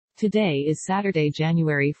Today is Saturday,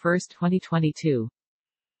 January 1, 2022.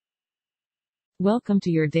 Welcome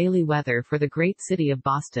to your daily weather for the great city of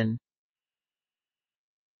Boston.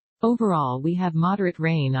 Overall, we have moderate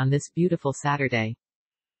rain on this beautiful Saturday.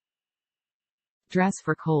 Dress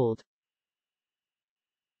for cold.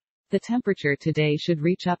 The temperature today should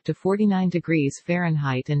reach up to 49 degrees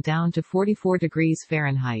Fahrenheit and down to 44 degrees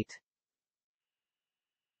Fahrenheit.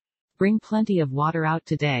 Bring plenty of water out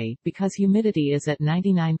today, because humidity is at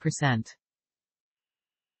 99%.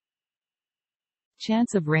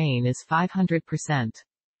 Chance of rain is 500%.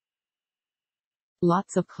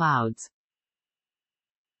 Lots of clouds.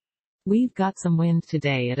 We've got some wind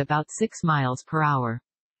today at about 6 miles per hour.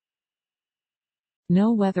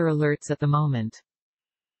 No weather alerts at the moment.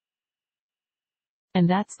 And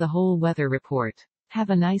that's the whole weather report. Have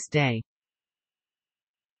a nice day.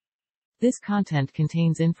 This content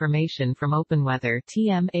contains information from OpenWeather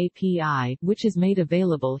 (TM) API, which is made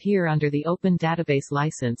available here under the Open Database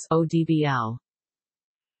License (ODBL).